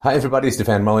Hi everybody,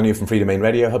 Stefan Molyneux from Free Domain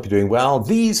Radio. Hope you're doing well.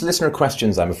 These listener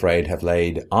questions, I'm afraid, have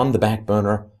laid on the back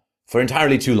burner for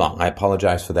entirely too long. I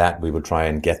apologize for that. We will try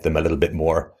and get them a little bit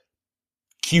more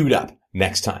queued up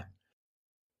next time.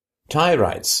 Ty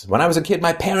writes, when I was a kid,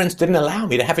 my parents didn't allow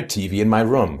me to have a TV in my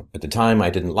room. At the time, I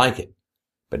didn't like it.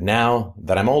 But now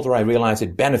that I'm older, I realize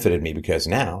it benefited me because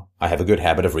now I have a good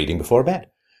habit of reading before bed.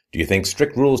 Do you think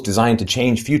strict rules designed to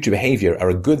change future behavior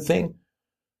are a good thing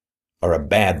or a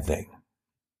bad thing?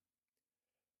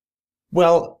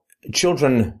 Well,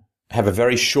 children have a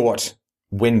very short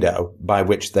window by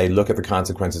which they look at the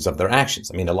consequences of their actions.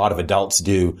 I mean, a lot of adults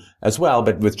do as well,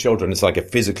 but with children, it's like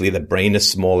physically the brain is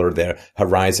smaller, their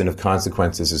horizon of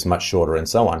consequences is much shorter, and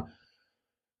so on.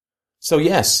 So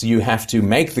yes, you have to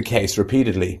make the case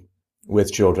repeatedly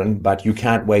with children, but you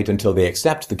can't wait until they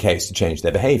accept the case to change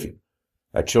their behavior.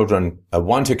 Children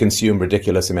want to consume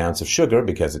ridiculous amounts of sugar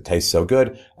because it tastes so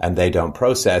good, and they don't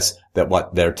process that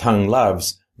what their tongue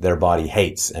loves, their body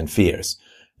hates and fears.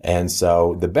 And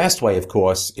so the best way, of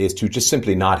course, is to just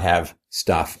simply not have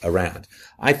stuff around.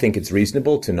 I think it's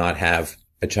reasonable to not have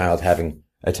a child having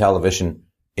a television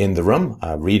in the room.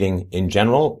 Reading in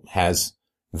general has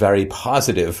very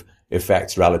positive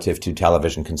effects relative to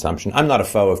television consumption. I'm not a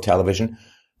foe of television,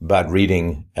 but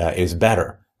reading is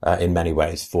better in many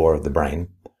ways for the brain.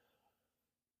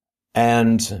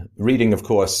 And reading, of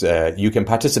course, you can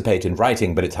participate in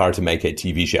writing, but it's hard to make a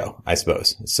TV show, I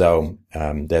suppose. So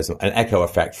there's an echo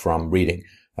effect from reading.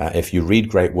 If you read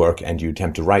great work and you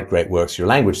attempt to write great works, your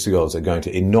language skills are going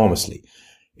to enormously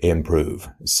improve.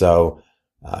 So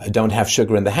don't have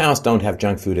sugar in the house, don't have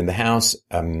junk food in the house,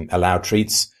 allow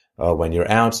treats when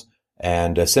you're out,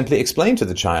 and simply explain to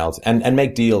the child and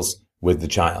make deals with the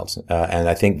child. And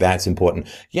I think that's important.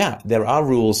 Yeah, there are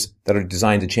rules that are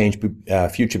designed to change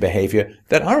future behavior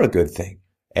that are a good thing.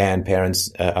 And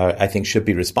parents, I think, should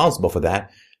be responsible for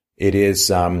that. It is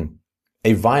a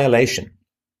violation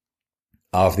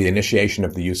of the initiation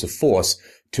of the use of force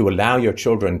to allow your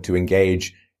children to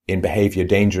engage in behavior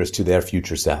dangerous to their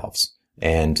future selves.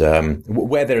 And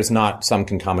where there is not some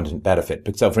concomitant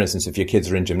benefit. So, for instance, if your kids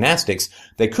are in gymnastics,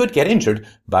 they could get injured,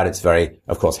 but it's very,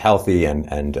 of course, healthy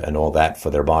and all that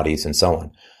for their bodies and so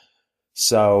on.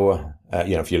 So,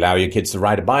 if you allow your kids to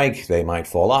ride a bike, they might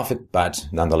fall off it, but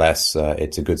nonetheless,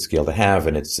 it's a good skill to have,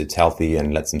 and it's healthy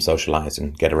and lets them socialize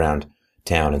and get around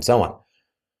town and so on.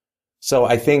 So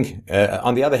I think,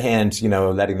 on the other hand,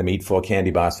 letting them eat 4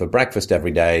 candy bars for breakfast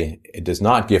every day, it does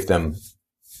not give them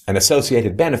an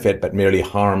associated benefit, but merely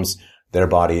harms their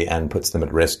body and puts them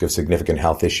at risk of significant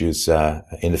health issues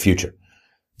in the future.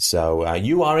 So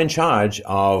you are in charge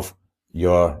of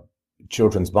your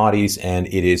children's bodies, and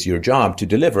it is your job to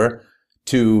deliver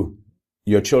to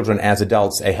your children as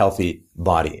adults a healthy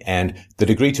body. And the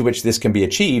degree to which this can be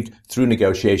achieved through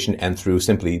negotiation and through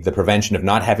simply the prevention of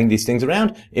not having these things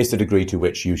around is the degree to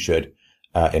which you should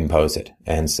impose it.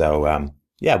 And so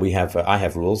I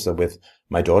have rules with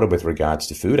my daughter with regards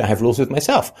to food. I have rules with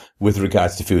myself with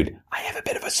regards to food. I have a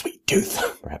bit of a sweet tooth.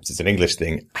 Perhaps it's an English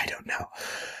thing. I don't know.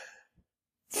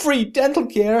 Free dental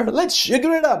care. Let's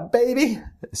sugar it up, baby.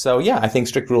 So yeah, I think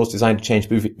strict rules designed to change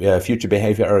future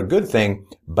behavior are a good thing.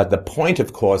 But the point,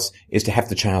 of course, is to have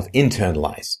the child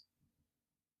internalize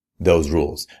those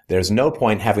rules. There's no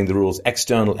point having the rules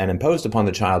external and imposed upon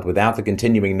the child without the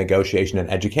continuing negotiation and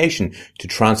education to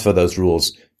transfer those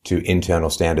rules to internal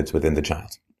standards within the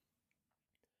child.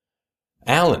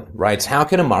 Alan writes, how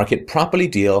can a market properly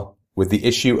deal with the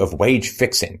issue of wage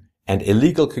fixing and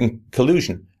illegal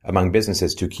collusion among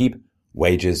businesses to keep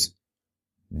wages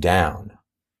down?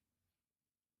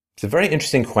 It's a very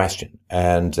interesting question.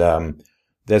 And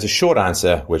there's a short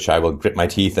answer, which I will grit my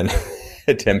teeth and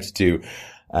attempt to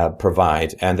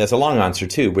provide. And there's a long answer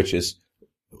too, which is,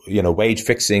 wage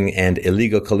fixing and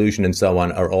illegal collusion and so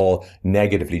on are all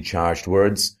negatively charged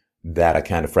words that are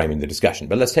kind of framing the discussion.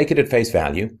 But let's take it at face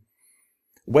value.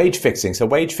 Wage fixing. So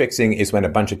wage fixing is when a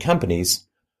bunch of companies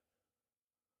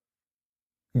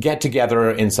get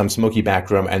together in some smoky back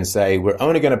room and say, we're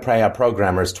only going to pay our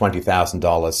programmers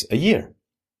 $20,000 a year.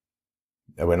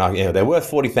 We're not, they're worth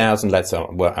 $40,000. Let's say,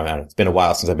 it's been a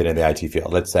while since I've been in the IT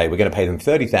field. Let's say we're going to pay them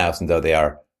 $30,000, though they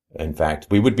are, in fact,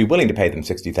 we would be willing to pay them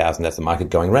 $60,000. That's the market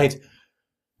going rate.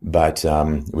 But,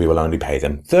 we will only pay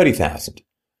them $30,000.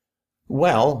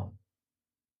 Well,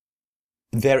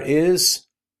 there is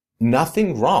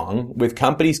nothing wrong with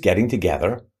companies getting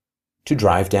together to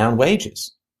drive down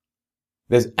wages.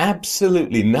 There's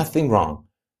absolutely nothing wrong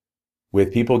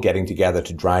with people getting together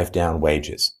to drive down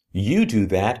wages. You do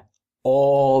that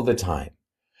all the time.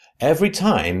 Every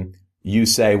time you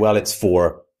say, well, it's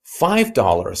for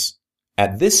 $5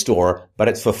 at this store, but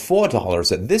it's for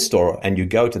 $4 at this store, and you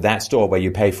go to that store where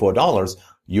you pay $4,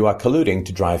 you are colluding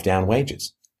to drive down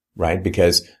wages, right?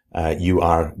 Because you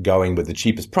are going with the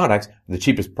cheapest product. The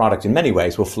cheapest product in many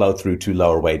ways will flow through to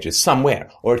lower wages somewhere,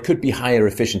 or it could be higher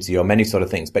efficiency or many sort of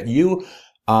things. But you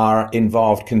are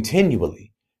involved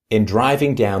continually in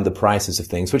driving down the prices of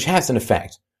things, which has an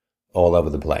effect all over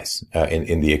the place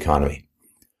in the economy.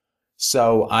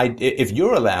 So if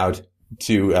you're allowed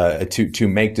to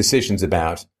make decisions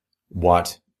about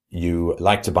what you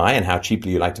like to buy and how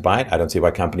cheaply you like to buy it, I don't see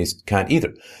why companies can't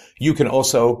either. You can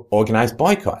also organize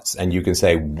boycotts, and you can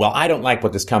say, well, I don't like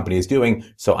what this company is doing,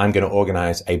 so I'm going to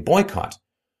organize a boycott.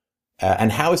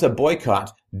 And how is a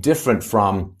boycott different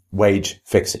from wage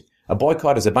fixing? A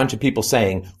boycott is a bunch of people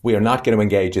saying, we are not going to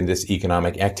engage in this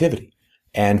economic activity.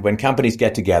 And when companies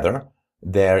get together,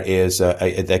 there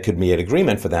could be an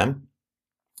agreement for them.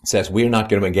 It says, we're not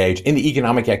going to engage in the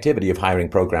economic activity of hiring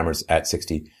programmers at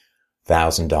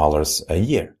 $60,000 a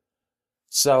year.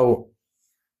 So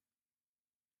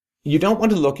you don't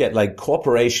want to look at like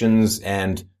corporations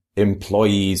and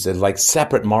employees as like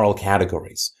separate moral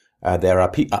categories.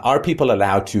 Are people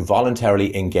allowed to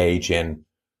voluntarily engage in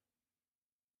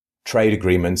trade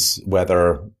agreements,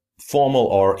 whether formal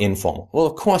or informal? Well,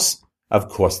 of course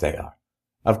they are.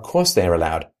 Of course they are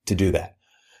allowed to do that.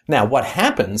 Now, what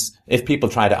happens if people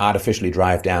try to artificially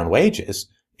drive down wages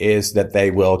is that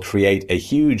they will create a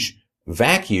huge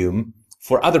vacuum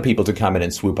for other people to come in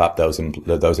and swoop up those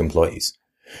employees.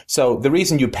 So the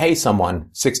reason you pay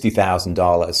someone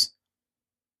 $60,000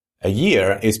 a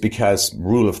year is because,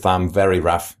 rule of thumb, very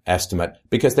rough estimate,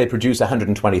 because they produce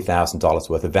 $120,000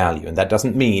 worth of value. And that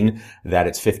doesn't mean that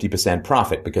it's 50%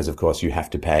 profit, because of course you have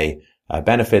to pay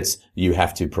benefits, you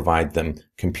have to provide them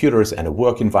computers and a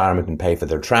work environment and pay for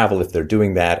their travel if they're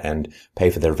doing that and pay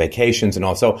for their vacations and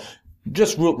all. So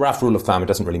just rough rule of thumb, it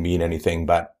doesn't really mean anything,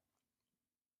 but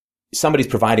somebody's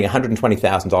providing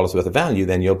 $120,000 worth of value,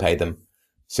 then you'll pay them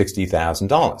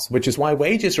 $60,000, which is why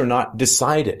wages are not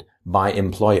decided by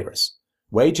employers.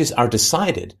 Wages are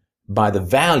decided by the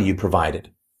value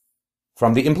provided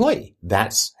from the employee.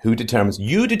 That's who determines.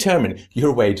 You determine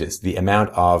your wages, the amount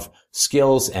of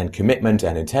skills and commitment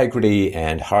and integrity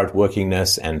and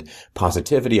hardworkingness and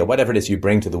positivity or whatever it is you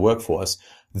bring to the workforce.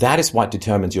 That is what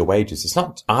determines your wages. It's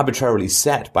not arbitrarily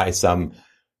set by some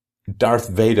Darth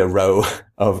Vader row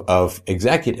of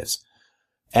executives.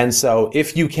 And so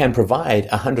if you can provide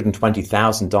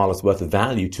 $120,000 worth of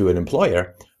value to an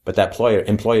employer, but that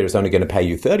employer is only going to pay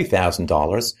you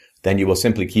 $30,000, then you will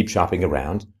simply keep shopping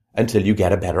around until you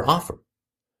get a better offer.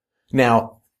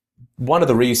 Now, one of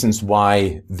the reasons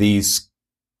why these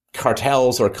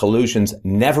cartels or collusions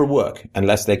never work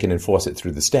unless they can enforce it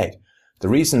through the state, the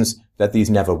reasons that these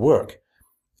never work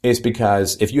is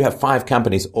because if you have 5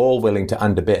 companies all willing to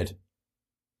underbid,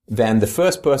 then the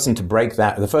first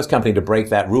company to break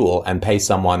that rule and pay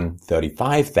someone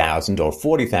 $35,000 or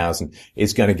 $40,000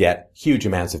 is going to get huge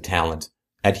amounts of talent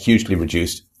at hugely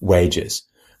reduced wages,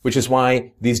 which is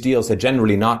why these deals are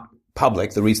generally not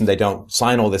public. The reason they don't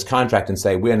sign all this contract and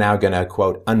say, we're now going to,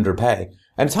 quote, underpay.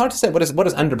 And it's hard to say, what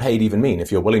does underpaid even mean?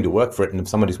 If you're willing to work for it and if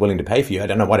somebody's willing to pay for you, I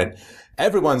don't know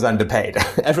everyone's underpaid.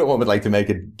 Everyone would like to make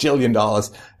 $1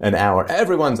 jillion an hour.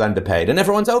 Everyone's underpaid and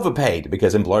everyone's overpaid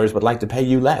because employers would like to pay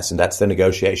you less. And that's the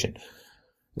negotiation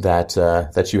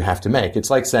that you have to make.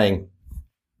 It's like saying,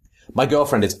 my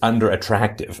girlfriend is under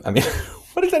attractive. I mean,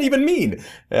 what does that even mean?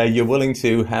 You're willing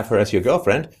to have her as your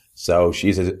girlfriend, so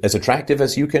she's as attractive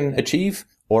as you can achieve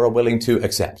or are willing to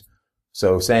accept.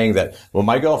 So saying that, well,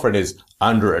 my girlfriend is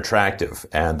under attractive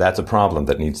and that's a problem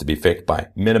that needs to be fixed by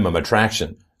minimum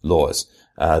attraction laws.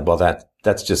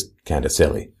 That's just kind of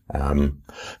silly.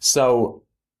 So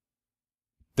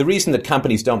the reason that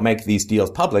companies don't make these deals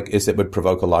public is it would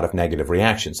provoke a lot of negative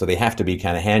reaction. So they have to be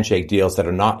kind of handshake deals that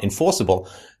are not enforceable,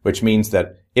 which means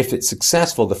that if it's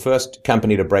successful, the first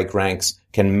company to break ranks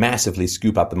can massively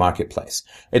scoop up the marketplace.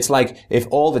 It's like if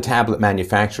all the tablet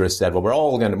manufacturers said, well, we're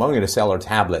only going to sell our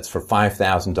tablets for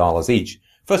 $5,000 each.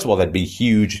 First of all, that'd be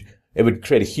huge. It would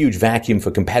create a huge vacuum for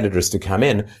competitors to come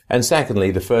in. And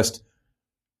secondly, the first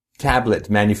tablet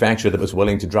manufacturer that was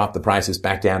willing to drop the prices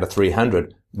back down to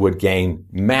 300 would gain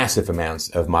massive amounts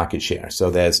of market share. So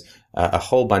there's a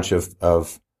whole bunch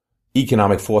of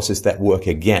economic forces that work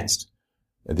against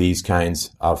these kinds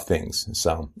of things.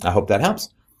 So I hope that helps.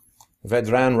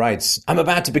 Vedran writes, I'm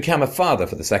about to become a father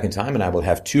for the second time and I will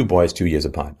have 2 boys 2 years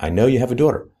apart. I know you have a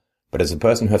daughter, but as a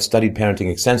person who has studied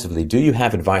parenting extensively, do you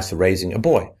have advice for raising a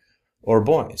boy or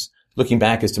boys? Looking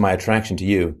back as to my attraction to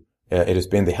you, it has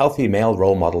been the healthy male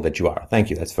role model that you are. Thank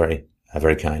you. That's very,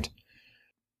 very kind.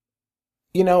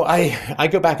 You know, I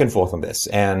go back and forth on this,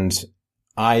 and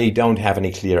I don't have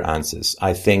any clear answers.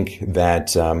 I think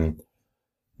that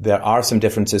there are some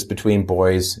differences between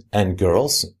boys and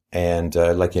girls, and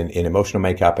like in emotional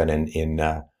makeup, and in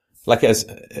like as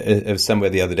somewhere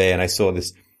the other day, and I saw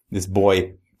this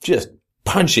boy just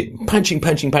punching. I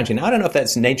don't know if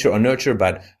that's nature or nurture,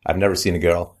 but I've never seen a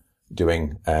girl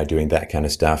doing that kind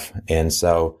of stuff. And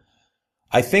so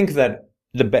I think that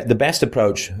the best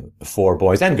approach for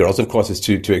boys and girls, of course, is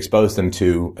to expose them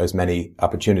to as many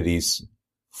opportunities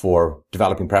for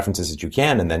developing preferences as you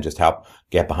can, and then just help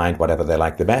get behind whatever they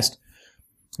like the best.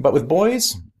 But with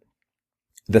boys,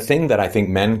 the thing that I think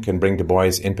men can bring to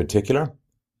boys in particular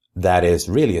that is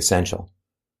really essential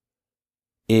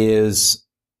is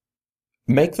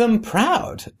make them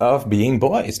proud of being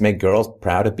boys, make girls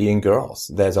proud of being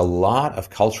girls. There's a lot of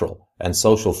cultural and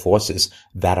social forces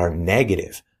that are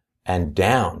negative and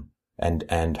down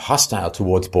and hostile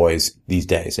towards boys these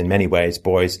days. In many ways,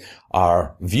 boys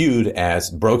are viewed as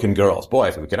broken girls. Boy,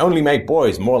 if we could only make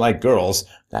boys more like girls,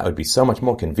 that would be so much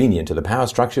more convenient to the power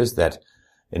structures that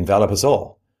envelop us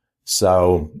all.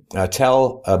 So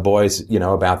tell boys,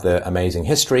 about the amazing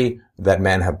history that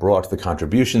men have brought, the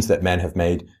contributions that men have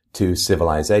made to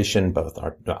civilization, both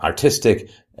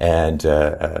artistic and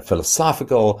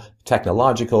philosophical,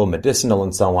 technological, medicinal,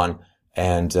 and so on.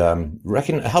 And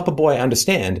help a boy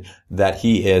understand that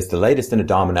he is the latest in a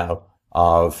domino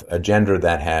of a gender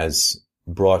that has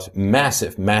brought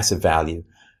massive, massive value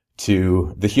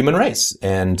to the human race.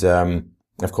 And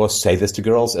of course, say this to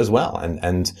girls as well,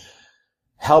 and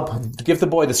help give the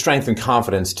boy the strength and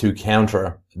confidence to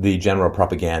counter the general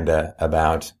propaganda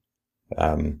about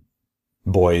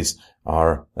boys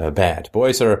are bad.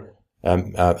 Boys are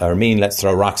mean, let's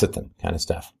throw rocks at them, kind of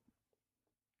stuff.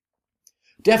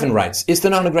 Devin writes, is the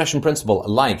non-aggression principle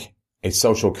like a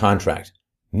social contract?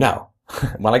 No.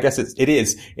 Well, I guess it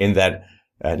is in that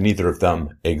neither of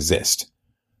them exist.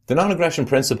 The non-aggression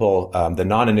principle, the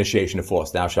non-initiation of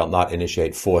force, thou shalt not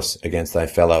initiate force against thy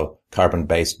fellow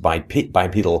carbon-based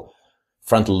bipedal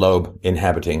frontal lobe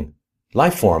inhabiting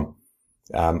life form.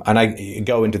 And I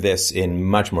go into this in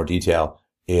much more detail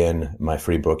in my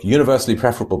free book, Universally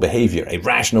Preferable Behavior, a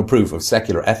Rational Proof of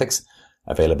Secular Ethics,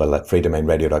 available at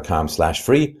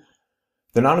freedomainradio.com/free.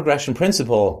 The non-aggression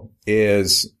principle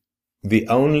is the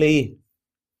only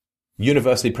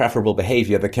universally preferable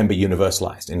behavior that can be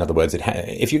universalized. In other words,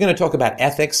 if you're going to talk about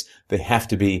ethics, they have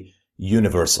to be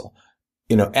universal.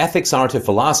 Ethics are to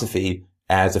philosophy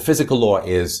as a physical law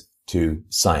is to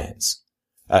science.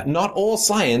 Not all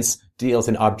science deals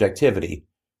in objectivity,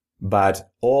 but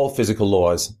all physical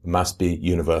laws must be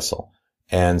universal.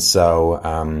 And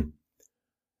so,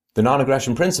 the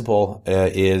non-aggression principle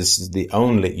is the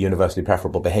only universally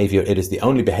preferable behavior. It is the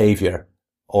only behavior,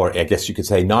 or I guess you could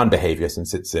say non-behavior,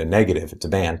 since it's a negative, it's a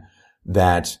ban,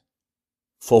 that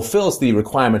fulfills the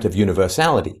requirement of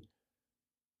universality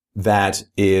that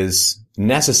is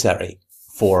necessary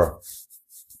for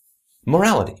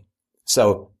morality.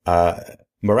 So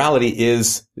morality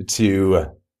is to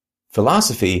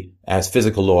philosophy as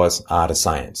physical laws are to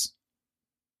science.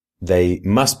 They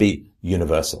must be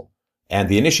universal. And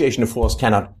the initiation of force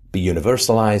cannot be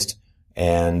universalized.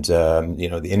 And,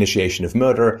 the initiation of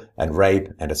murder and rape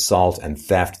and assault and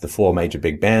theft, the four major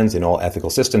big bans in all ethical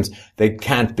systems, they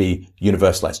can't be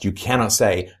universalized. You cannot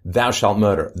say, thou shalt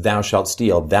murder, thou shalt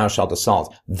steal, thou shalt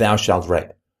assault, thou shalt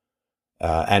rape.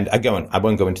 And I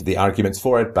won't go into the arguments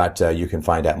for it, but you can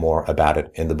find out more about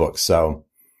it in the book. So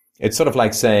it's sort of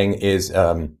like saying, is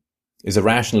a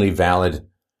rationally valid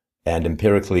and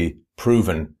empirically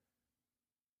proven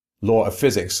law of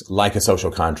physics like a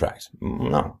social contract?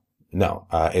 No,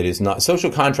 it is not. Social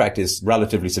contract is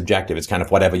relatively subjective. It's kind of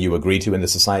whatever you agree to in the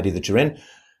society that you're in.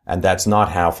 And that's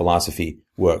not how philosophy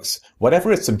works.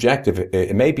 Whatever is subjective,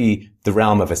 it may be the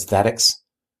realm of aesthetics,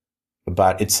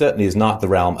 but it certainly is not the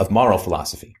realm of moral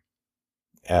philosophy,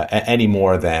 any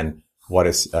more than what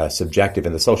is subjective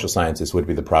in the social sciences would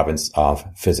be the province of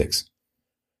physics.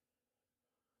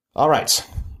 All right.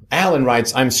 Alan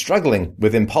writes, I'm struggling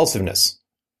with impulsiveness.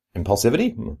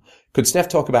 Impulsivity? Could Steph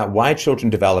talk about why children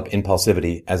develop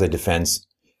impulsivity as a defense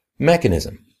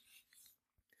mechanism?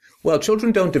 Well,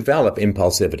 children don't develop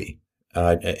impulsivity.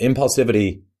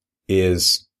 Impulsivity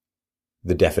is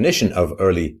the definition of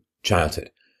early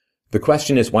childhood. The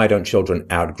question is, why don't children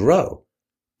outgrow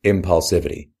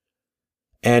impulsivity?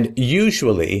 And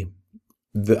usually,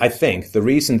 I think the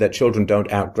reason that children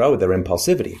don't outgrow their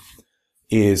impulsivity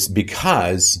is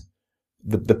because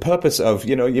the purpose of,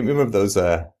 you remember those,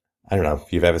 I don't know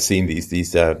if you've ever seen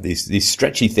these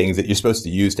stretchy things that you're supposed to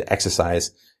use to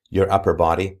exercise your upper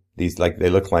body. They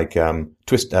look like,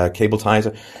 cable ties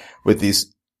with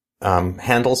these,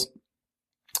 handles.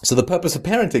 So the purpose of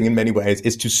parenting in many ways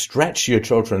is to stretch your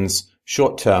children's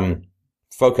short-term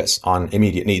focus on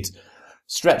immediate needs,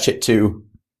 stretch it to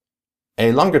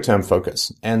a longer-term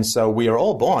focus. And so we are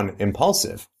all born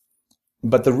impulsive.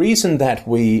 But the reason that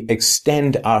we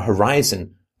extend our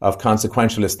horizon of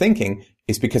consequentialist thinking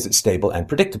is because it's stable and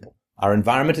predictable. Our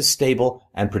environment is stable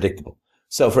and predictable.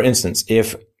 So for instance,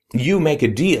 if you make a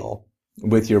deal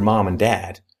with your mom and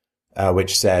dad,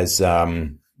 which says, I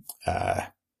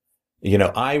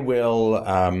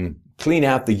will clean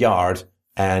out the yard,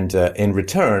 and in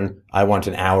return, I want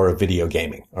an hour of video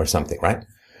gaming or something, right?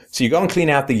 So you go and clean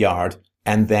out the yard,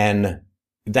 and then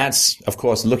that's, of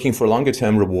course, looking for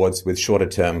longer-term rewards with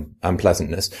shorter-term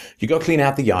unpleasantness. You go clean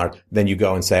out the yard, then you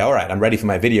go and say, all right, I'm ready for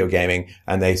my video gaming.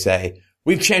 And they say,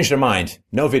 we've changed our mind.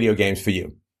 No video games for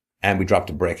you. And we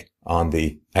dropped a brick on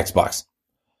the Xbox.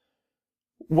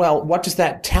 Well, what does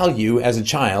that tell you as a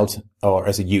child or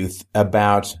as a youth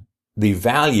about the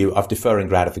value of deferring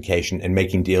gratification and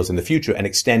making deals in the future and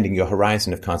extending your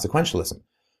horizon of consequentialism?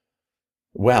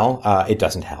 Well, it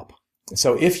doesn't help.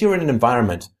 So if you're in an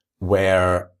environment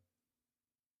where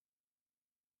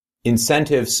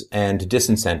incentives and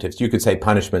disincentives, you could say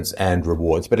punishments and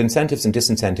rewards, but incentives and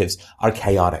disincentives are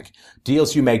chaotic.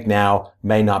 Deals you make now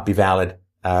may not be valid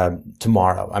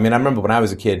tomorrow. I mean, I remember when I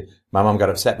was a kid, my mom got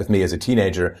upset with me as a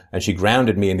teenager, and she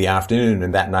grounded me in the afternoon,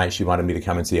 and that night she wanted me to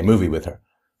come and see a movie with her.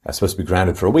 I was supposed to be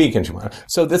grounded for a week, and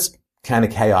so this kind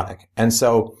of chaotic. And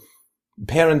so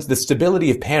the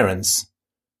stability of parents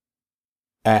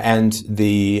and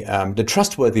the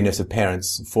trustworthiness of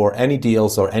parents for any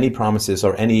deals or any promises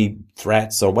or any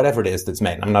threats or whatever it is that's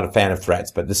made. I'm not a fan of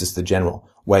threats, but this is the general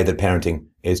way that parenting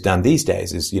is done these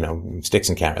days, is, sticks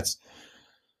and carrots.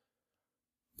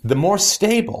 The more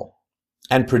stable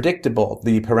and predictable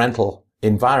the parental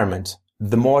environment,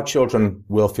 the more children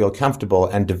will feel comfortable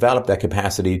and develop their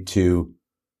capacity to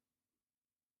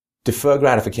defer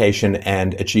gratification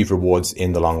and achieve rewards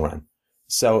in the long run.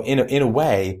 So in a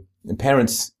way,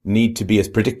 parents need to be as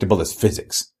predictable as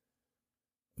physics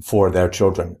for their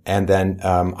children. And then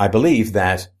I believe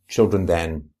that children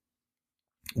then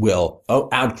will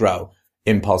outgrow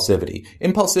impulsivity.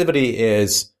 Impulsivity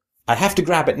is, I have to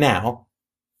grab it now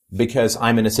because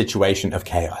I'm in a situation of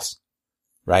chaos,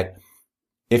 right?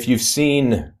 If you've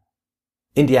seen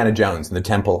Indiana Jones and the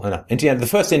the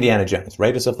first Indiana Jones,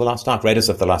 Raiders of the Lost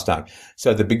Ark.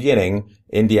 So at the beginning,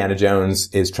 Indiana Jones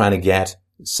is trying to get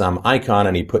some icon,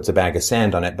 and he puts a bag of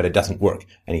sand on it, but it doesn't work,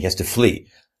 and he has to flee.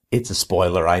 It's a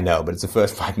spoiler, I know, but it's the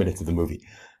first 5 minutes of the movie,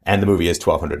 and the movie is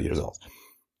 1,200 years old.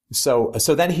 So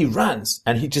then he runs,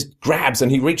 and he just grabs,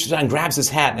 and he reaches out and grabs his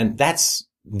hat, and that's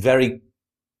very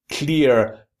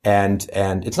clear, and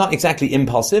it's not exactly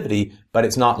impulsivity, but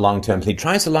it's not long-term. He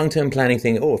tries a long-term planning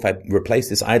thing. Oh, if I replace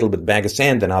this idol with a bag of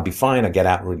sand, then I'll be fine. I'll get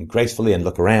out really gracefully and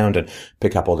look around and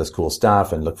pick up all this cool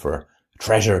stuff and look for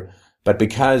treasure. But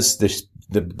because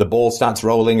the ball starts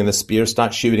rolling and the spear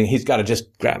starts shooting, he's got to just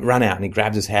run out, and he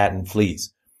grabs his hat and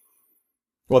flees.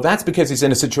 Well, that's because he's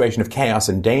in a situation of chaos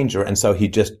and danger, and so he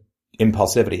just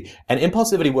impulsivity. And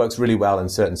impulsivity works really well in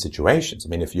certain situations. I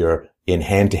mean, if you're in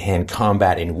hand-to-hand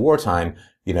combat in wartime,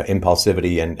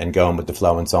 impulsivity and going with the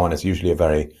flow and so on is usually a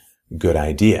very good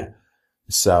idea.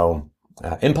 So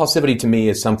impulsivity to me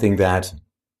is something that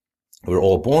we're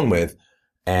all born with,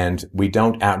 and we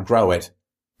don't outgrow it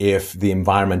if the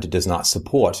environment does not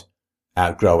support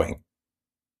outgrowing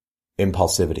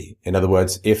impulsivity. In other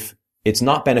words, if it's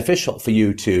not beneficial for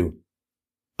you to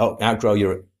outgrow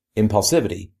your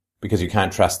impulsivity because you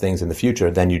can't trust things in the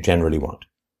future, then you generally won't.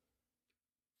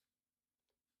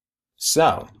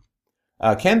 So,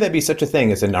 can there be such a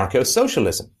thing as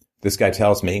anarcho-socialism? This guy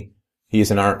tells me he is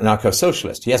an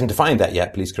anarcho-socialist. He hasn't defined that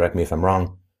yet. Please correct me if I'm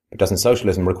wrong. But doesn't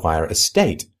socialism require a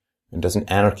state? And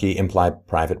doesn't anarchy imply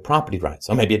private property rights?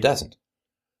 Or maybe it doesn't.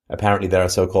 Apparently there are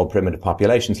so-called primitive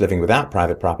populations living without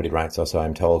private property rights, or so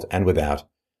I'm told, and without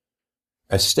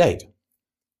a state.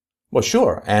 Well,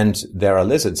 sure, and there are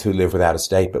lizards who live without a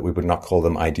state, but we would not call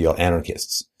them ideal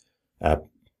anarchists.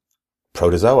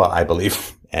 Protozoa, I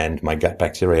believe, and my gut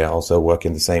bacteria also work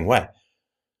in the same way.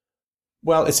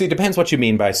 Well, it depends what you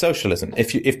mean by socialism.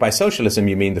 If by socialism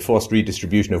you mean the forced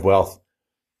redistribution of wealth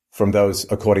from those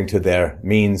according to their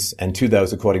means and to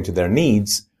those according to their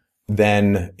needs,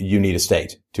 then you need a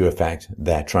state to effect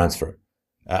that transfer.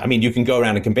 You can go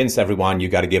around and convince everyone you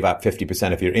got to give up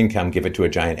 50% of your income, give it to a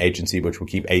giant agency which will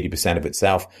keep 80% of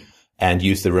itself, and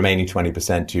use the remaining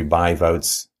 20% to buy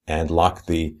votes and lock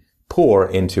the poor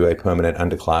into a permanent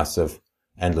underclass of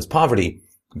endless poverty.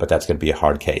 But that's going to be a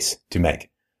hard case to make.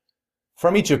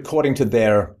 From each according to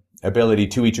their ability,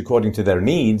 to each according to their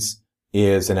needs,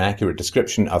 is an accurate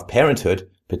description of parenthood,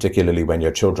 particularly when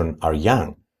your children are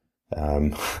young.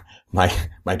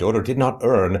 My daughter did not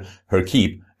earn her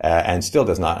keep, and still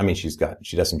does not. I mean, she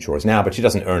does some chores now, but she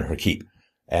doesn't earn her keep.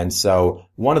 And so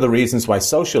one of the reasons why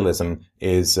socialism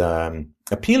is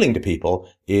appealing to people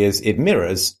is it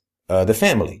mirrors the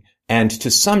family. And to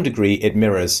some degree, it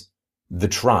mirrors the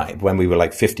tribe when we were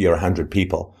like 50 or 100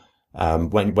 people.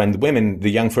 When the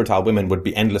young fertile women would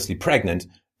be endlessly pregnant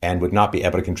and would not be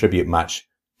able to contribute much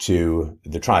to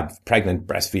the tribe, pregnant,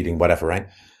 breastfeeding, whatever, right?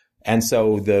 And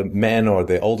so the men or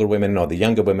the older women or the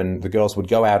younger women, the girls would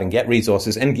go out and get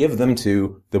resources and give them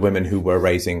to the women who were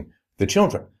raising the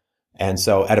children. And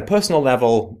so at a personal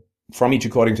level, from each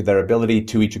according to their ability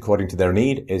to each according to their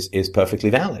need is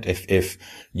perfectly valid. If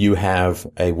you have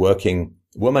a working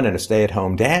woman and a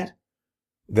stay-at-home dad,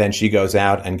 then she goes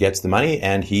out and gets the money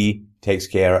and he takes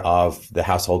care of the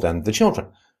household and the children.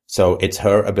 So it's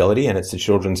her ability and it's the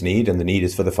children's need, and the need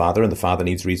is for the father, and the father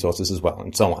needs resources as well,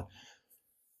 and so on.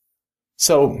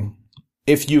 So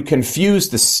if you confuse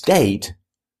the state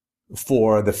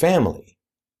for the family,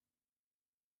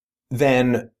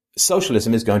 then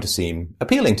socialism is going to seem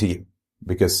appealing to you,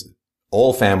 because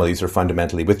all families are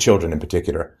fundamentally, with children in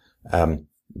particular,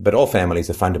 but all families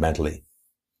are fundamentally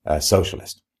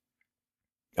socialist.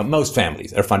 Most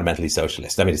families are fundamentally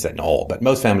socialist. I mean, it's not all, but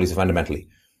most families are fundamentally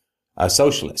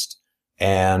socialist.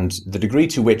 And the degree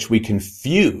to which we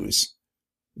confuse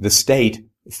the state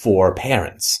for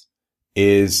parents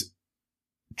is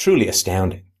truly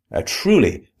astounding.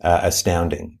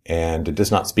 Astounding. And it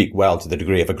does not speak well to the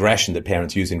degree of aggression that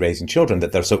parents use in raising children,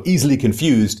 that they're so easily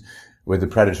confused with the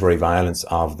predatory violence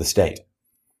of the state.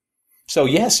 So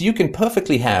yes, you can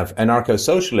perfectly have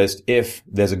anarcho-socialist if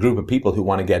there's a group of people who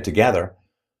want to get together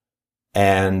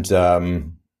and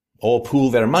all pool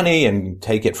their money and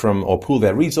take it from, or pool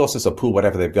their resources, or pool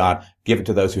whatever they've got, give it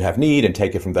to those who have need and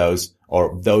take it from those,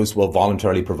 or those will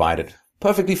voluntarily provide it.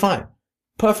 Perfectly fine.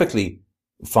 Perfectly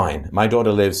fine. My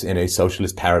daughter lives in a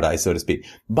socialist paradise, so to speak.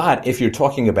 But if you're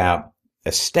talking about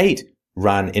a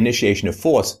state-run initiation of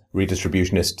force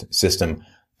redistributionist system,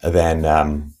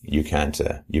 then you can't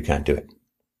do it.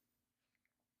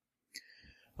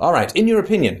 All right. In your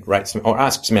opinion, writes or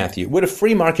asks Matthew, would a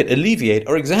free market alleviate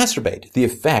or exacerbate the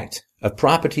effect of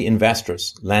property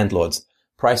investors, landlords,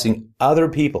 pricing other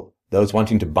people, those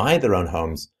wanting to buy their own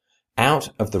homes, out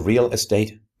of the real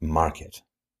estate market?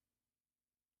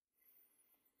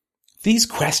 These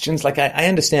questions, like I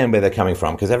understand where they're coming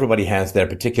from, because everybody has their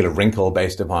particular wrinkle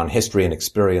based upon history and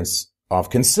experience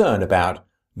of concern about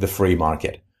the free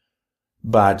market.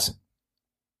 But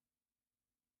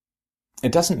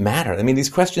it doesn't matter. I mean, these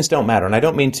questions don't matter. And I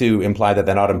don't mean to imply that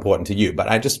they're not important to you, but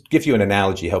I just give you an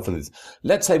analogy, hopefully.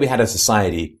 Let's say we had a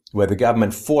society where the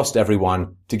government forced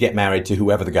everyone to get married to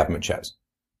whoever the government chose.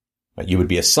 You would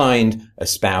be assigned a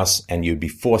spouse and you'd be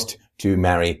forced to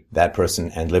marry that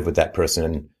person and live with that person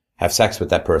and have sex with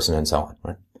that person and so on,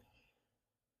 right?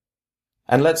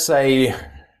 And let's say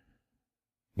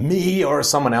me or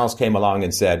someone else came along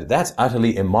and said, that's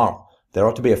utterly immoral. There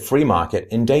ought to be a free market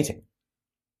in dating.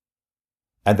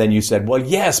 And then you said, well,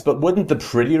 yes, but wouldn't the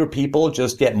prettier people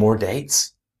just get more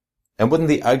dates? And wouldn't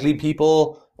the ugly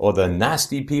people or the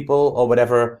nasty people or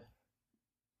whatever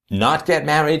not get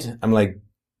married? I'm like,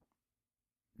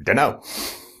 don't know.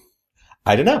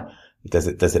 I don't know. Does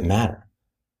it matter?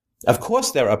 Of course,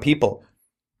 there are people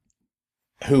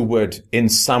who would in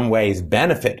some ways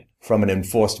benefit from an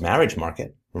enforced marriage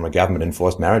market, from a government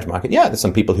enforced marriage market. Yeah, there's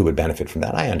some people who would benefit from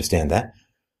that. I understand that.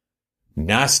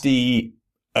 Nasty,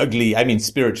 ugly, I mean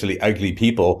spiritually ugly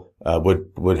people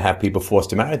would have people forced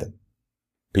to marry them.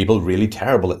 People really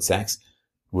terrible at sex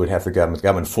would have the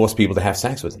government force people to have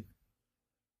sex with them.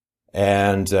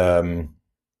 And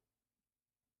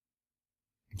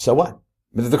so what?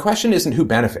 The question isn't who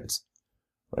benefits.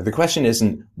 Right? The question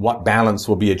isn't what balance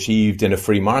will be achieved in a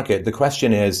free market. The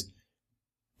question is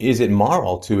it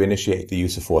moral to initiate the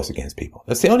use of force against people?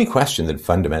 That's the only question that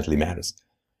fundamentally matters.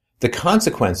 The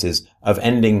consequences of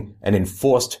ending an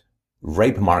enforced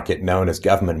rape market known as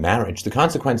government marriage, the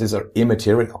consequences are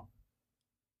immaterial.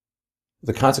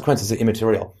 The consequences are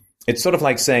immaterial. It's sort of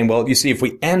like saying, well, you see, if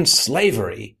we end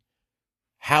slavery,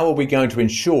 how are we going to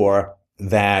ensure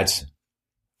that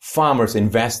farmers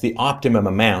invest the optimum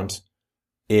amount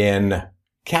in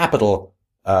capital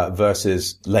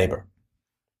versus labor?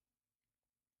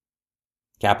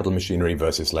 Capital, machinery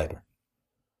versus labor.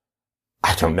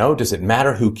 I don't know. Does it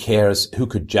matter? Who cares? Who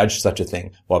could judge such a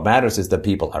thing? What matters is that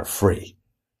people are free.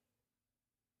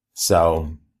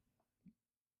 So,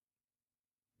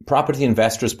 property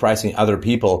investors pricing other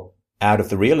people out of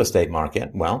the real estate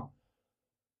market, well,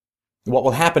 what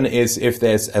will happen is if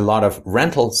there's a lot of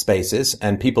rental spaces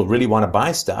and people really want to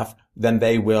buy stuff, then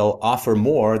they will offer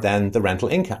more than the rental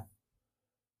income.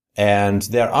 And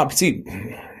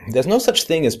there's no such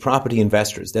thing as property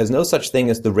investors. There's no such thing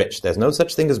as the rich. There's no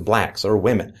such thing as blacks or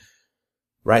women,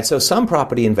 right? So some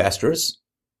property investors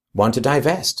want to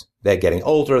divest. They're getting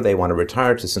older. They want to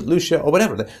retire to St. Lucia or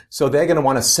whatever. So they're going to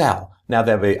want to sell. Now,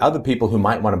 there'll be other people who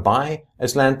might want to buy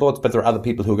as landlords, but there are other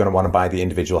people who are going to want to buy the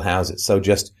individual houses. So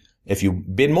just, if you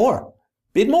bid more.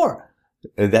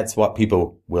 That's what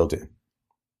people will do.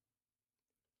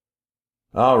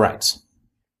 All right.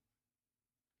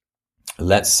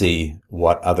 Let's see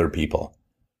what other people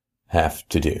have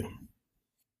to do.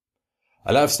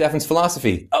 I love Stefan's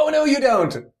philosophy. Oh, no, you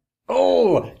don't.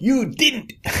 Oh, you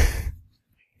didn't.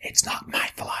 It's not my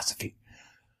philosophy.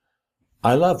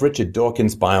 I love Richard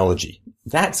Dawkins' biology.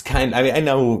 That's I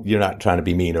know you're not trying to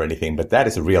be mean or anything, but that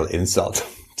is a real insult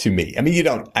to me. I mean,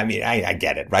 I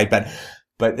get it, right? But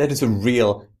that is a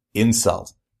real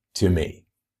insult to me.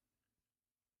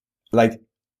 Like,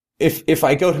 if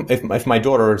my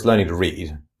daughter is learning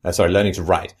to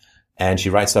write, and she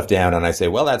writes stuff down and I say,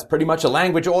 well, that's pretty much a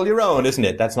language all your own, isn't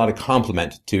it? That's not a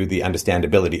compliment to the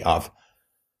understandability of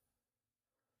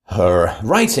her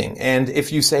writing. And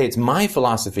if you say it's my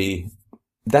philosophy,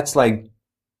 that's like,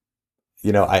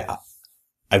 I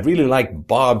really like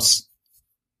Bob's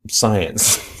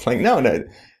science. Like, no,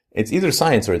 it's either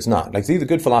science or it's not. Like, it's either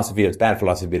good philosophy or it's bad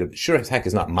philosophy, but sure as heck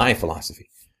is not my philosophy.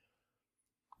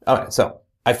 All right, so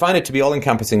I find it to be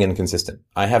all-encompassing and inconsistent.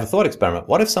 I have a thought experiment.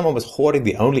 What if someone was hoarding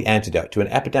the only antidote to an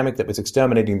epidemic that was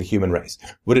exterminating the human race?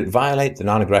 Would it violate the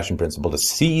non-aggression principle to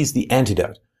seize the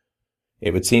antidote?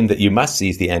 It would seem that you must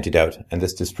seize the antidote, and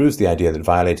this disproves the idea that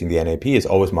violating the NAP is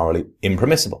always morally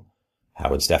impermissible. How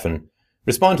would Stefan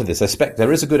respond to this? I suspect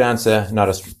there is a good answer, not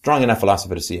a strong enough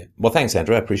philosopher to see it. Well, thanks,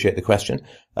 Andrew. I appreciate the question.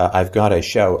 I've got a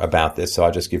show about this, so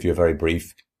I'll just give you a very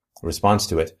brief response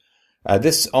to it.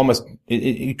 This almost,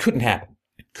 it couldn't happen.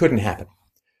 It couldn't happen.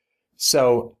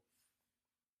 So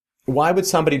why would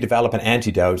somebody develop an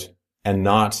antidote and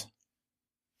not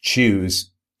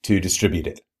choose to distribute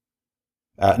it?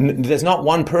 There's not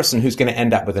one person who's going to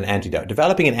end up with an antidote.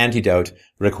 Developing an antidote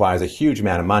requires a huge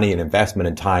amount of money and investment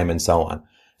and time and so on.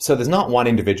 So there's not one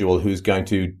individual who's going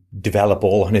to develop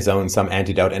all on his own some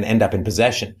antidote and end up in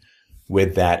possession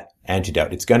with that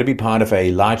antidote. It's going to be part of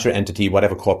a larger entity,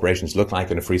 whatever corporations look like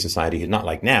in a free society. Not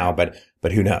like now, but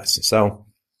who knows? So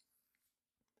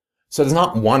there's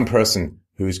not one person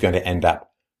who's going to end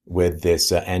up with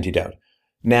this antidote.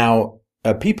 Now,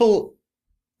 people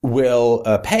will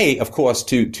pay, of course,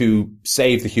 to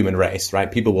save the human race,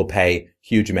 right? People will pay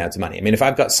huge amounts of money. I mean,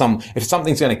 if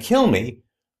something's going to kill me,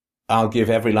 I'll give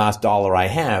every last dollar I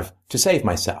have to save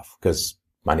myself, because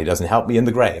money doesn't help me in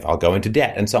the grave. I'll go into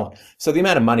debt and so on. So the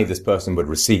amount of money this person would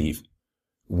receive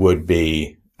would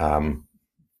be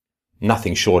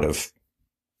nothing short of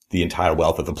the entire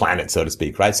wealth of the planet, so to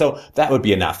speak, right? So that would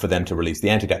be enough for them to release the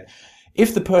antidote.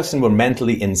 If the person were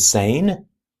mentally insane,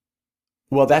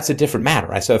 well, that's a different matter,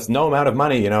 right? So if no amount of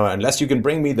money, unless you can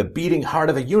bring me the beating heart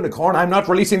of a unicorn, I'm not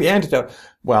releasing the antidote.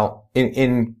 Well,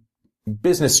 in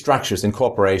business structures, in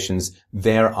corporations,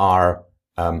 there are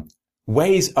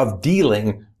ways of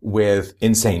dealing with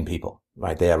insane people,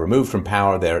 right? They are removed from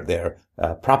power. Their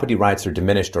property rights are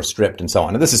diminished or stripped and so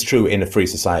on. And this is true in a free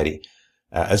society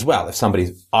as well. If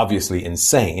somebody's obviously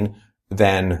insane,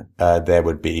 then there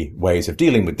would be ways of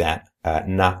dealing with that,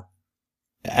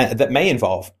 that may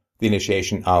involve the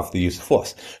initiation of the use of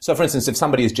force. So, for instance, if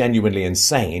somebody is genuinely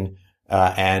insane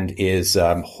and is,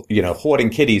 hoarding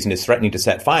kitties and is threatening to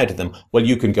set fire to them, well,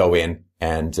 you can go in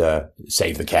and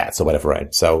save the cats or whatever,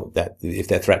 right? So that if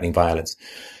they're threatening violence.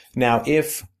 Now,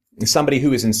 if somebody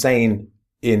who is insane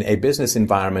in a business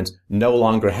environment no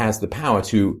longer has the power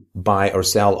to buy or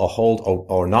sell or hold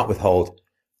or not withhold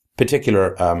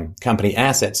particular company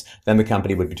assets, then the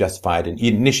company would be justified in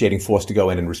initiating force to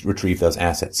go in and retrieve those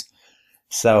assets.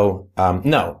 So,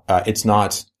 no, it's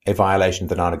not a violation of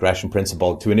the non-aggression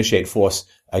principle to initiate force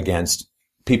against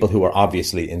people who are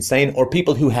obviously insane or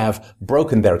people who have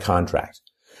broken their contract.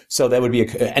 So there would be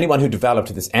anyone who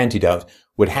developed this antidote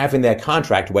would have in their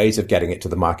contract ways of getting it to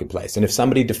the marketplace. And if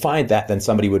somebody defied that, then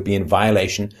somebody would be in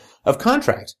violation of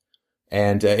contract.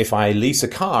 And if I lease a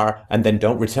car and then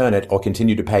don't return it or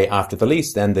continue to pay after the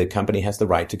lease, then the company has the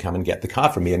right to come and get the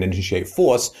car from me and initiate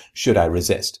force should I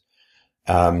resist.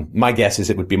 My guess is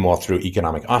it would be more through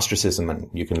economic ostracism, and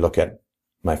you can look at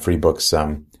my free books,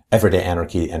 Everyday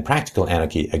Anarchy and Practical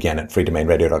Anarchy, again at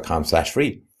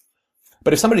freedomainradio.com/free.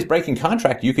 But if somebody's breaking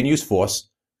contract, you can use force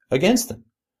against them.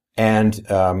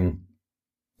 And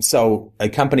so a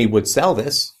company would sell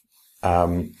this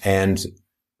And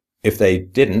if they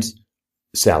didn't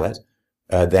sell it,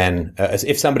 then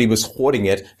if somebody was hoarding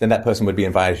it, then that person would be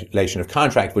in violation of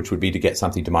contract, which would be to get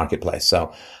something to marketplace.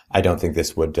 So I don't think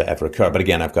this would ever occur. But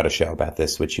again, I've got a show about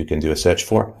this, which you can do a search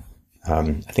for.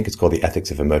 I think it's called The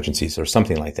Ethics of Emergencies or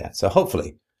something like that. So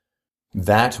hopefully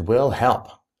that will help.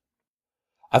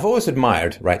 I've always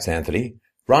admired, writes Anthony,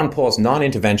 Ron Paul's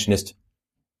non-interventionist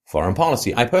foreign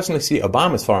policy. I personally see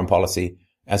Obama's foreign policy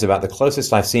as about the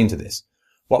closest I've seen to this.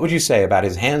 What would you say about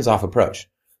his hands-off approach?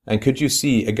 And could you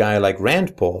see a guy like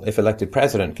Rand Paul, if elected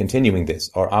president, continuing this?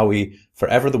 Or are we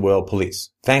forever the world police?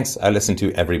 Thanks. I listen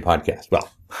to every podcast.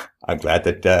 Well, I'm glad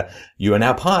that you are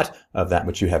now part of that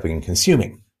which you have been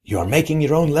consuming. You are making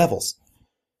your own levels.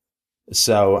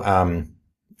 So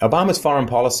Obama's foreign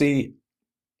policy,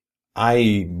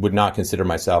 I would not consider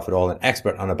myself at all an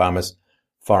expert on Obama's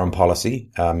foreign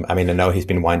policy. I know he's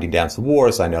been winding down some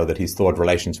wars. I know that he's thawed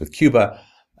relations with Cuba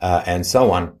and so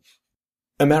on.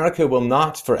 America will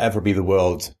not forever be the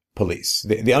world police.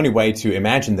 The only way to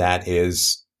imagine that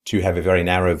is to have a very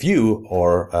narrow view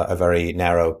or a very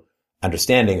narrow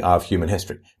understanding of human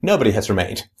history. Nobody has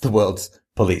remained the world's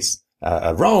police.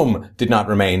 Rome did not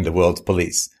remain the world's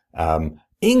police.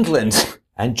 England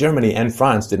and Germany and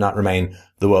France did not remain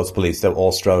the world's police, though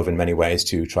all strove in many ways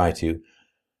to try to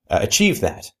achieve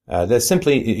that.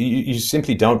 You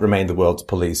simply don't remain the world's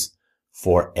police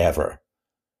forever.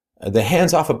 The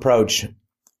hands-off approach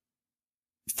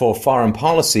for foreign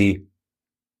policy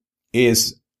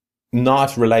is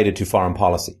not related to foreign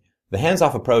policy. The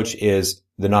hands-off approach is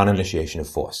the non-initiation of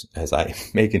force, as I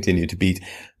may continue to beat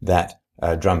that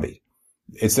drumbeat.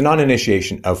 It's the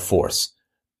non-initiation of force.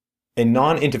 A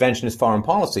non-interventionist foreign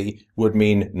policy would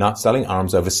mean not selling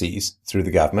arms overseas through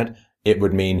the government. It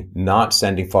would mean not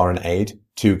sending foreign aid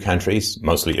to countries,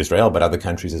 mostly Israel, but other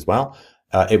countries as well.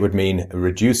 It would mean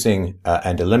reducing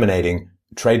and eliminating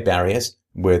trade barriers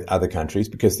with other countries,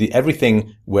 because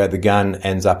everything where the gun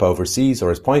ends up overseas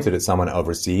or is pointed at someone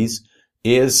overseas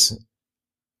is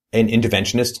an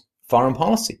interventionist foreign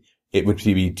policy. It would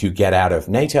be to get out of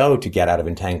NATO, to get out of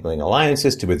entangling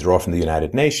alliances, to withdraw from the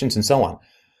United Nations, and so on.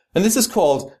 And this is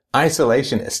called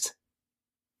isolationist,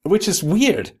 which is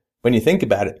weird when you think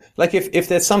about it. Like if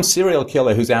there's some serial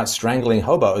killer who's out strangling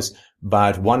hobos,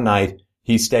 but one night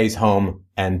he stays home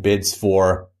and bids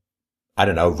for,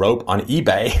 rope on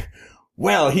eBay,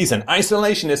 well, he's an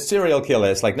isolationist serial killer.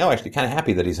 It's like, no, actually kind of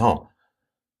happy that he's home.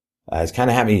 He's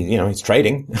kind of happy, he's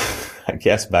trading, I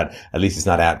guess, but at least he's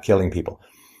not out killing people.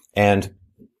 And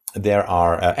there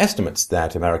are estimates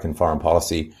that American foreign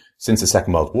policy since the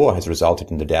Second World War has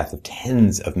resulted in the death of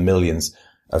tens of millions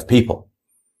of people.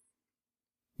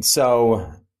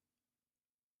 So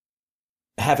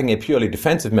having a purely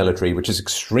defensive military, which is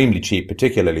extremely cheap,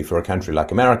 particularly for a country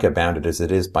like America, bounded as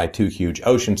it is by two huge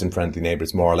oceans and friendly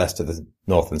neighbors more or less to the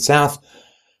north and south,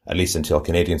 at least until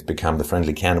Canadians become the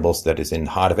friendly cannibals that is in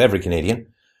the heart of every Canadian.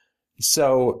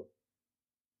 So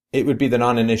it would be the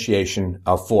non-initiation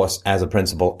of force as a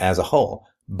principle as a whole.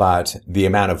 But the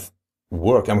amount of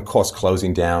work, of course,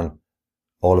 closing down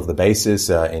all of the bases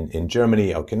in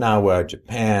Germany, Okinawa,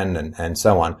 Japan, and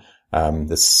so on,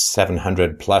 the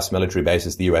 700 plus military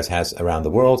bases the US has around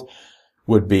the world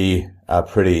would be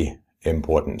pretty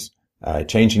important.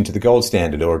 Changing to the gold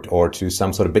standard or to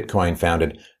some sort of Bitcoin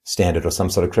founded standard or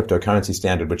some sort of cryptocurrency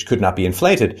standard, which could not be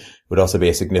inflated, would also be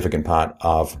a significant part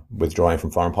of withdrawing from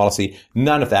foreign policy.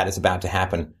 None of that is about to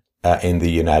happen in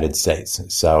the United States.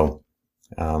 So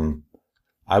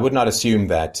I would not assume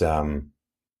that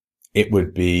it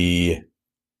would be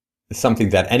something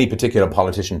that any particular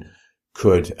politician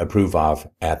could approve of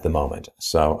at the moment.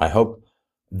 So I hope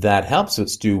that helps.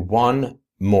 Let's do one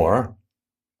more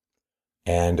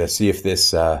and see if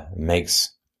this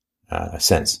makes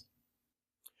sense.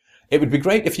 It would be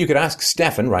great if you could ask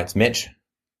Stefan, writes Mitch,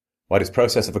 what his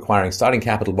process of acquiring starting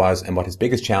capital was and what his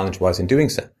biggest challenge was in doing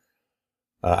so.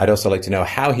 I'd also like to know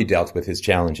how he dealt with his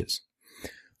challenges.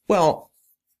 Well,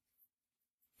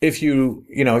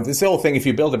 this whole thing, if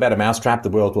you build a better mousetrap, the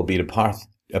world will be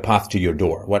a path to your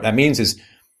door. What that means is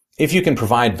if you can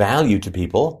provide value to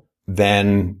people,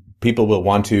 then people will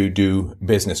want to do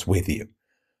business with you.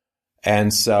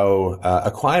 And so,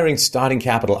 acquiring starting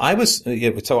capital, I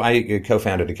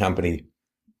co-founded a company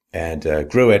and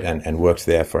grew it and worked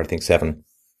there for, I think, 7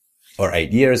 or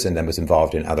 8 years, and then was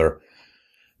involved in other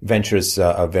ventures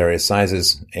of various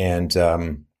sizes. And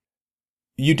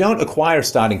you don't acquire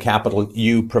starting capital,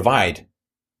 you provide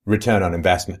return on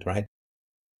investment, right?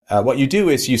 What you do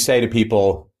is you say to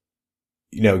people,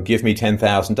 give me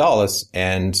 $10,000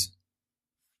 and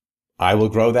I will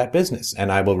grow that business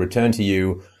and I will return to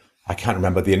you I can't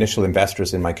remember, the initial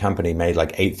investors in my company made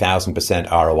like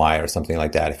 8,000% ROI or something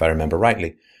like that, if I remember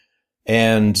rightly.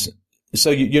 And so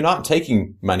you're not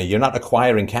taking money, you're not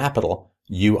acquiring capital,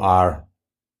 you are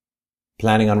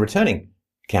planning on returning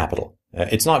capital.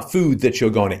 It's not food that you're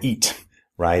going to eat,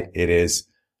 right? It is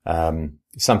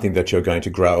something that you're going to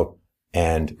grow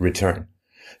and return.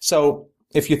 So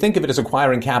if you think of it as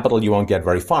acquiring capital, you won't get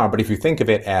very far. But if you think of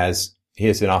it as,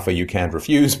 here's an offer you can't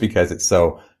refuse because it's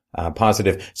so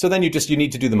positive. So then you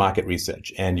need to do the market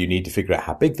research, and you need to figure out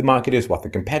how big the market is, what the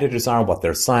competitors are, what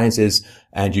their size is.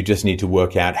 And you just need to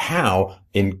work out how,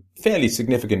 in fairly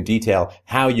significant detail,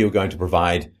 how you're going to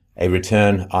provide a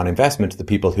return on investment to the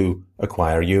people who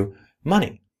acquire you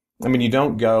money. I mean, you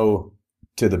don't go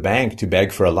to the bank to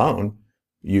beg for a loan.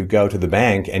 You go to the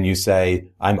bank and you say,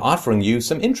 I'm offering you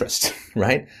some interest,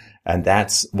 right? And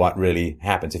that's what really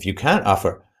happens. If you can't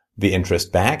offer the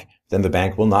interest back, then the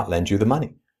bank will not lend you the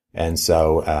money. And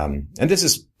so, and this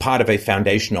is part of a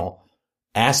foundational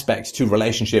aspect to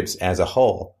relationships as a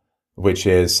whole, which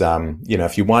is,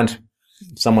 if you want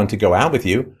someone to go out with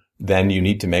you, then you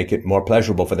need to make it more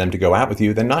pleasurable for them to go out with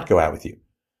you than not go out with you.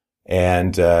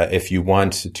 And if you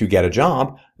want to get a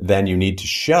job, then you need to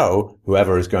show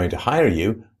whoever is going to hire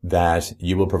you that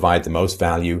you will provide the most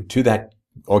value to that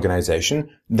organization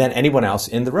than anyone else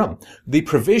in the room. The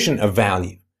provision of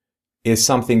value is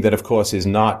something that, of course, is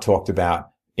not talked about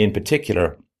in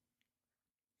particular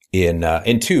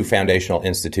in two foundational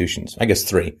institutions, I guess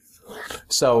three.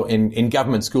 So in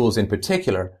government schools in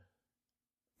particular,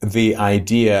 the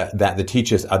idea that the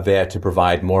teachers are there to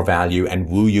provide more value and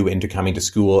woo you into coming to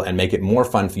school and make it more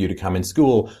fun for you to come in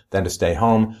school than to stay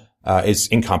home is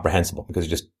incomprehensible,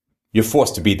 because you're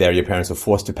forced to be there. Your parents are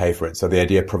forced to pay for it. So the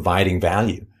idea of providing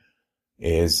value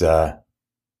is,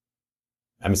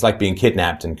 it's like being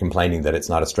kidnapped and complaining that it's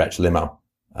not a stretch limo.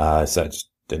 So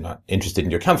they're not interested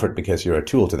in your comfort because you're a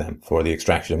tool to them for the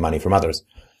extraction of money from others.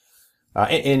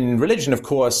 In religion, of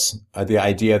course, the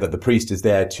idea that the priest is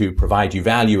there to provide you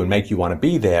value and make you want to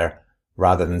be there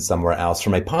rather than somewhere else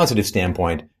from a positive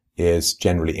standpoint is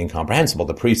generally incomprehensible.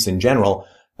 The priests in general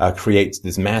creates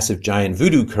this massive giant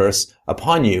voodoo curse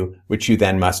upon you, which you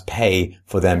then must pay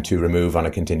for them to remove on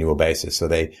a continual basis. So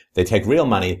they take real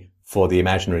money for the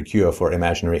imaginary cure for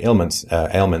imaginary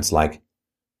ailments like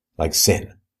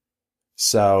sin.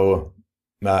 So,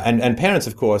 and parents,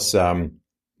 of course, I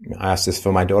ask this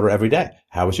for my daughter every day.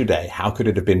 How was your day? How could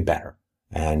it have been better?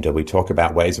 And we talk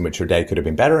about ways in which her day could have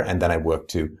been better. And then I work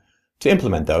to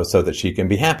implement those so that she can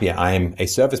be happier. I am a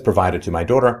service provider to my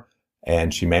daughter,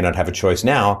 and she may not have a choice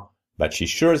now, but she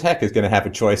sure as heck is going to have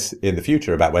a choice in the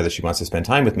future about whether she wants to spend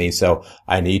time with me. So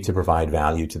I need to provide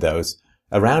value to those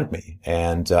around me.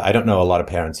 And I don't know a lot of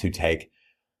parents who take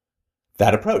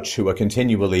that approach, who are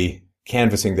continually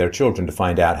canvassing their children to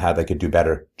find out how they could do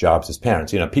better jobs as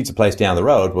parents. Pizza place down the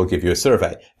road will give you a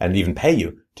survey and even pay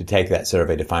you to take that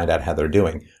survey to find out how they're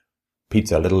doing.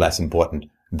 Pizza, a little less important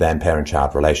than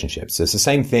parent-child relationships. It's the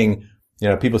same thing.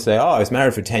 People say, oh, I was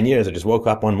married for 10 years. I just woke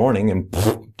up one morning and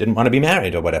didn't want to be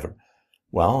married or whatever.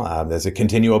 Well, there's a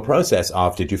continual process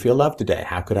of, did you feel loved today?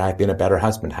 How could I have been a better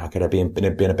husband? How could I have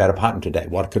been a better partner today?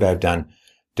 What could I have done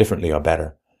differently or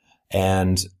better?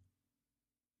 And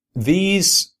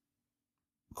these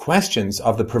questions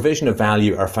of the provision of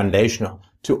value are foundational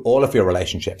to all of your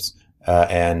relationships.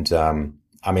 I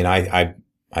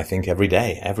think every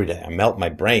day, I melt my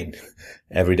brain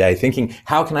every day thinking,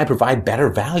 how can I provide better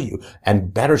value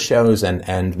and better shows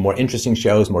and more interesting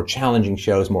shows, more challenging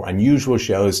shows, more unusual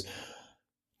shows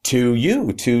to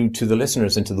you, to the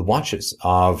listeners and to the watchers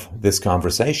of this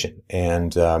conversation.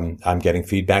 And, I'm getting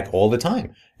feedback all the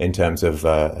time in terms of,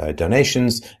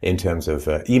 donations, in terms of,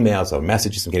 emails or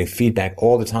messages. I'm getting feedback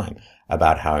all the time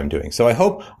about how I'm doing. So I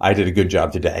hope I did a good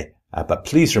job today. But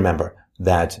please remember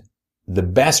that the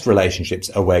best relationships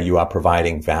are where you are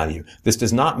providing value. This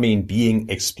does not mean being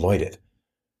exploited.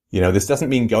 This doesn't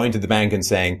mean going to the bank and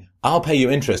saying, I'll pay you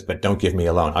interest, but don't give me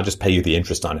a loan. I'll just pay you the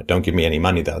interest on it. Don't give me any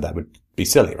money, though. That would be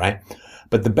silly, right?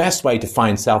 But the best way to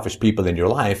find selfish people in your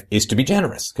life is to be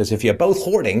generous. Because if you're both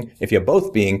hoarding, if you're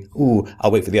both being,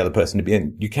 I'll wait for the other person to be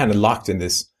in, you're kind of locked in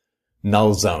this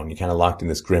null zone. You're kind of locked in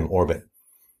this grim orbit.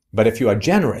 But if you are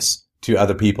generous to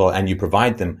other people and you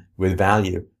provide them with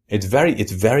value, it's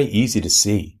very easy to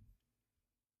see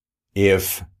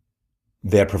if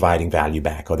they're providing value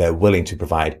back or they're willing to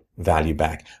provide value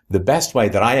back. The best way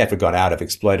that I ever got out of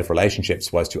exploitive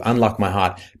relationships was to unlock my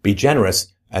heart, be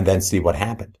generous, and then see what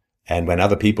happened. And when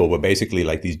other people were basically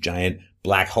like these giant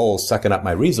black holes sucking up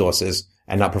my resources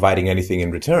and not providing anything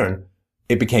in return,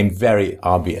 it became very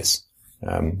obvious.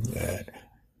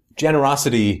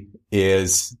 Generosity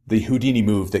is the Houdini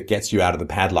move that gets you out of the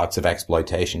padlocks of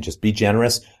exploitation. Just be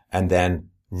generous and then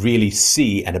really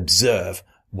see and observe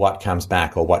what comes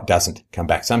back or what doesn't come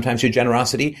back. Sometimes your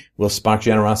generosity will spark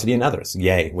generosity in others.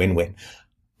 Yay, win-win.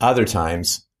 Other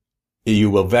times, you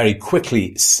will very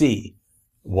quickly see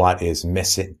what is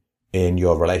missing in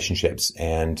your relationships,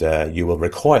 and you will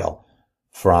recoil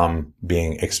from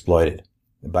being exploited.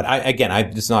 But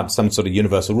it's not some sort of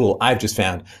universal rule. I've just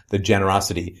found that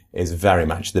generosity is very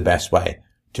much the best way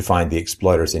to find the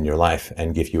exploiters in your life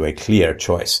and give you a clear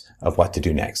choice of what to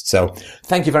do next. So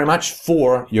thank you very much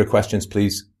for your questions.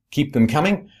 Please keep them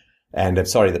coming. And I'm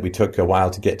sorry that we took a while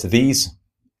to get to these.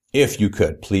 If you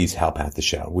could, please help out the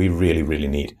show. We really, really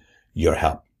need your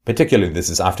help. Particularly this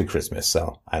is after Christmas.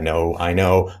 So I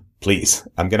know, please,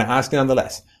 I'm going to ask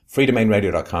nonetheless.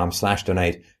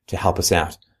 freedomainradio.com/donate to help us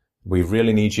out. We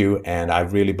really need you. And I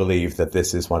really believe that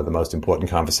this is one of the most important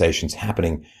conversations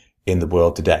happening in the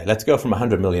world today. Let's go from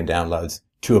 100 million downloads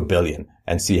to 1 billion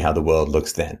and see how the world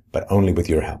looks then, but only with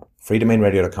your help.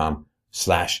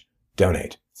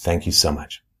 freedomainradio.com/donate. Thank you so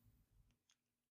much.